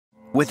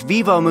With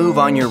vívomove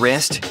on your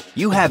wrist,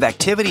 you have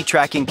activity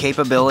tracking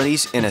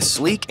capabilities in a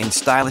sleek and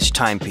stylish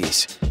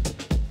timepiece.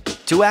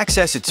 To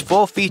access its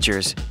full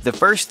features, the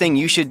first thing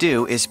you should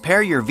do is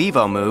pair your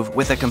vívomove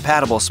with a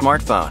compatible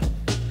smartphone.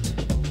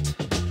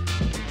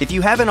 If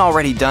you haven't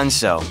already done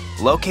so,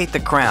 locate the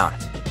crown,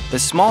 the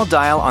small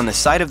dial on the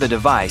side of the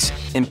device,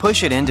 and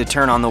push it in to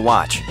turn on the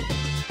watch.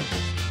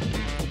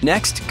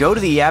 Next, go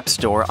to the App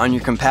Store on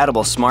your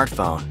compatible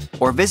smartphone,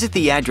 or visit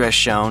the address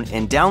shown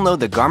and download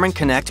the Garmin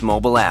Connect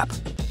mobile app.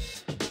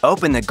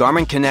 Open the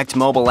Garmin Connect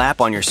mobile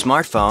app on your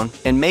smartphone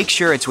and make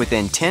sure it's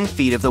within 10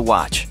 feet of the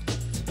watch.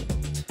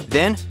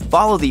 Then,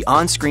 follow the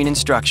on-screen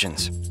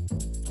instructions.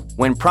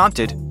 When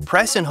prompted,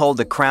 press and hold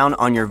the crown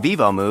on your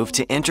vívomove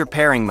to enter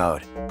pairing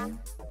mode.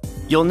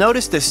 You'll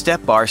notice the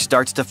step bar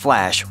starts to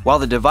flash while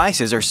the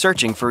devices are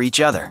searching for each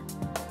other.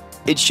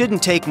 It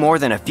shouldn't take more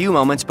than a few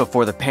moments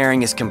before the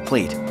pairing is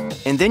complete,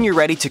 and then you're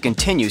ready to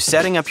continue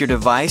setting up your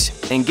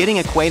device and getting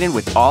acquainted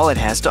with all it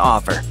has to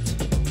offer.